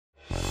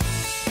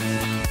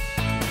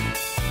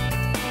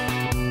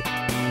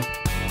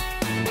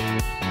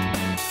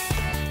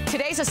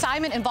Today's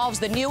assignment involves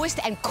the newest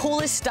and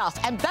coolest stuff.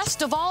 And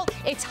best of all,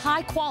 it's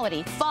high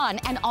quality, fun,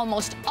 and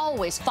almost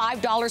always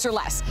 $5 or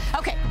less.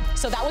 Okay,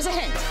 so that was a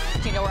hint.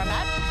 Do you know where I'm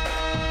at?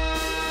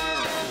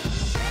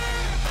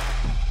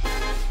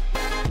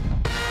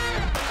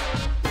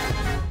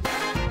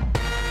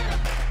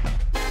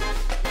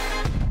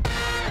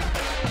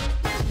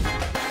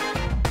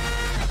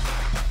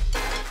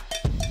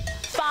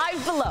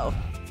 Five Below.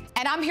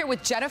 And I'm here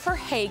with Jennifer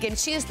Hagan.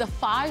 She is the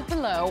Five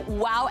Below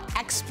Wow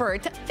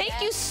expert.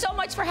 Thank you so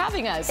much for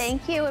having us.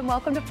 Thank you, and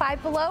welcome to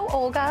Five Below,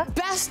 Olga.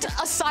 Best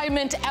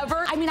assignment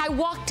ever. I mean, I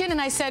walked in and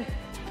I said,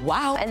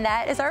 wow. And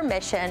that is our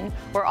mission.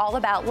 We're all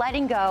about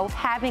letting go,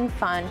 having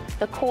fun,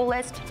 the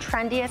coolest,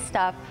 trendiest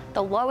stuff,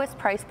 the lowest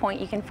price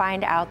point you can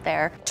find out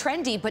there.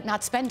 Trendy, but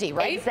not spendy,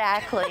 right?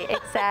 Exactly,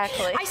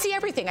 exactly. I see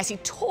everything. I see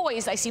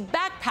toys, I see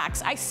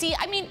backpacks,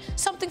 I mean,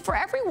 something for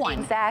everyone.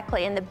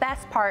 Exactly, and the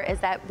best part is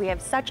that we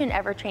have such an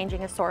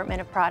ever-changing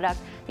assortment of product.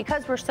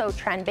 Because we're so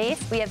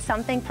trend-based, we have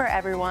something for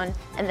everyone,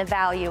 and the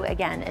value,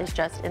 again, is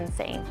just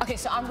insane. Okay,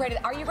 so I'm ready.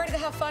 Are you ready to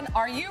have fun?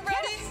 Are you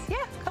ready? Yes.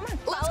 Yeah, come on.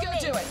 Let's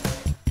go do it.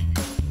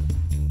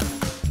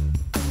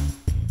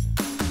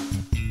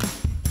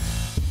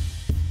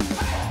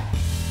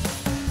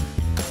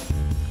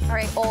 All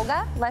right,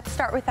 Olga, let's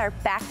start with our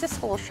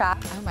back-to-school shop.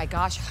 Oh my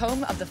gosh,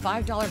 home of the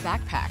 $5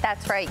 backpack.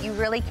 That's right, you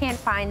really can't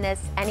find this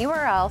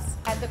anywhere else.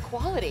 And the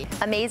quality.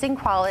 Amazing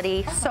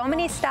quality, so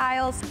many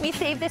styles. We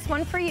saved this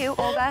one for you,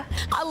 Olga.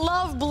 I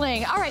love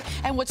bling. All right,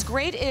 and what's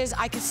great is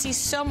I can see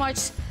so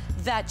much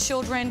that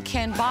children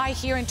can buy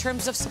here in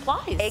terms of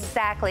supplies.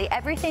 Exactly,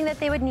 everything that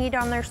they would need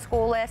on their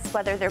school list,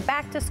 whether they're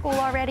back to school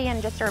already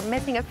and just are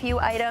missing a few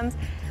items.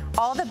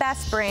 All the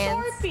best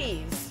brands.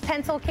 Sharpies.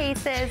 Pencil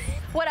cases.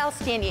 What else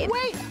do you need?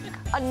 Wait,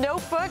 a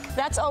notebook?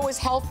 That's always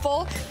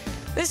helpful.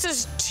 This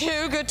is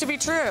too good to be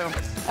true.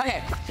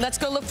 Okay, let's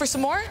go look for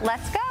some more.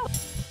 Let's go.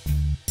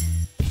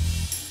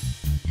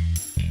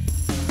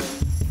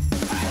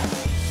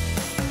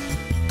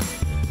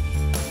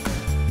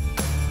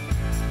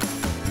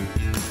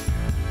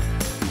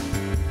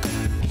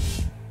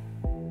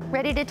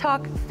 Ready to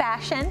talk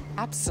fashion?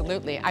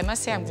 Absolutely. I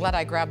must say I'm glad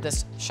I grabbed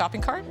this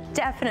shopping cart.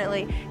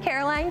 Definitely.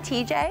 Caroline,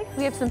 TJ,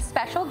 we have some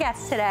special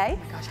guests today.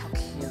 Oh my gosh, how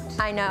cute.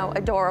 I know,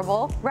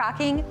 adorable.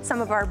 Rocking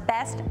some of our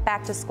best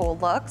back-to-school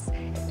looks.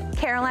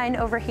 Caroline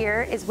over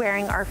here is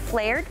wearing our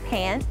flared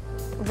pant,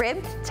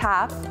 ribbed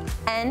top,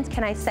 and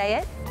can I say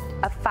it?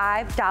 A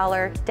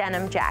 $5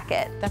 denim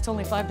jacket. That's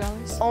only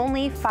 $5?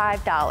 Only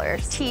 $5.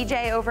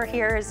 TJ over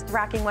here is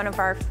rocking one of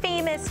our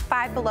famous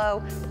Five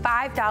Below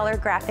 $5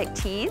 graphic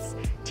tees.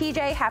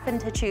 TJ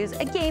happened to choose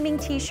a gaming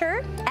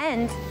t-shirt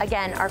and,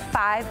 again, our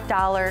 $5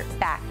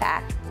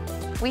 backpack.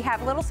 We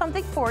have a little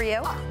something for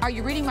you. Are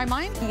you reading my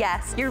mind?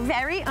 Yes, your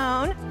very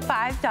own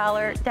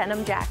 $5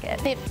 denim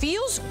jacket. It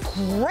feels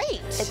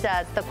great. It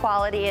does. The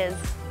quality is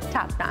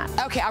top-notch.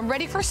 Okay, I'm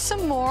ready for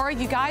some more.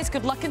 You guys,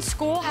 good luck in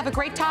school. Have a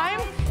great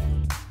time.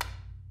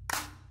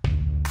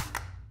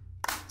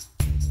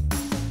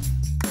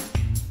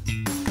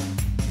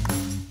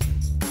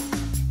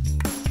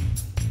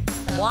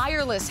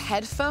 Wireless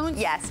headphones?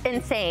 Yes,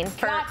 insane.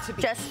 For Got to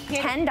be just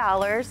kidding.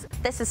 $10.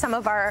 This is some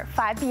of our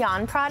Five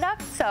Beyond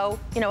products. So,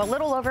 you know, a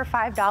little over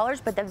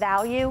 $5, but the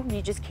value,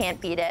 you just can't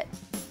beat it.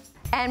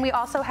 And we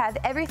also have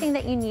everything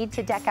that you need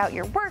to deck out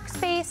your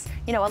workspace.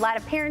 You know, a lot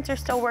of parents are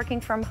still working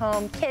from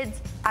home.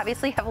 Kids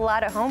obviously have a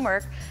lot of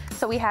homework.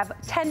 So we have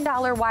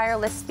 $10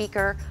 wireless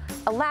speaker,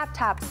 a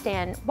laptop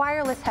stand,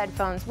 wireless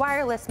headphones,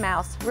 wireless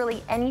mouse,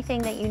 really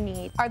anything that you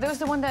need. Are those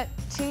the one that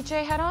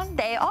TJ had on?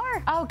 They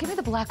are. Oh, give me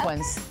the black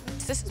ones.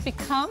 This has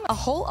become a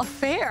whole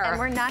affair. And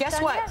we're not Guess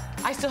done what? yet.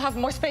 I still have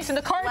more space in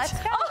the cart. Let's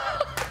go.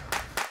 Oh.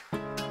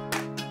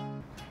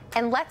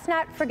 And let's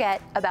not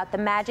forget about the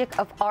magic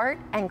of art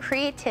and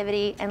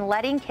creativity and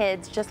letting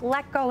kids just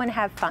let go and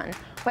have fun.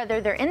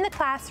 Whether they're in the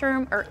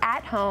classroom or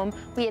at home,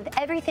 we have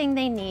everything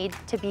they need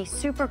to be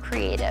super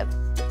creative.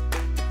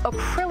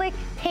 Acrylic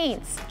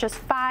paints, just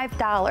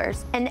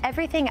 $5, and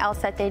everything else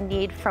that they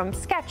need from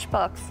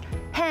sketchbooks,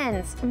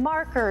 pens,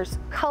 markers,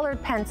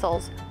 colored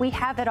pencils. We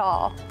have it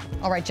all.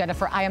 All right,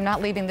 Jennifer, I am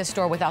not leaving this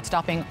store without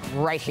stopping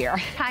right here.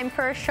 Time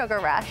for a sugar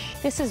rush.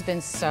 This has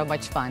been so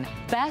much fun.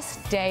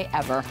 Best day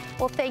ever.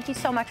 Well, thank you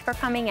so much for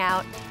coming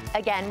out.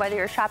 Again, whether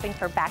you're shopping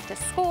for back to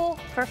school,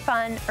 for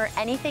fun, or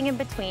anything in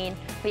between,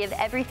 we have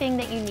everything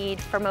that you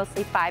need for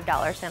mostly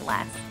 $5 and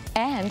less.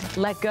 And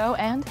let go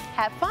and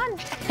have fun.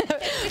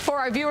 For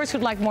our viewers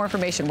who'd like more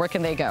information, where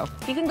can they go?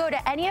 You can go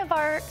to any of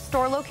our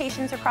store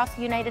locations across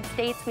the United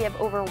States. We have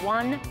over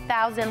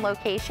 1,000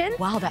 locations.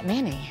 Wow, that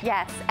many.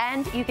 Yes,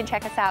 and you can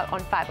check us out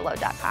on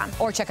fivebelow.com.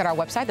 Or check out our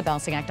website,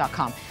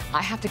 thebalancingact.com.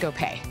 I have to go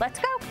pay. Let's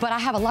go. But I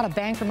have a lot of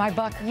bang for my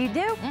buck. You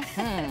do.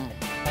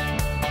 Mm-hmm.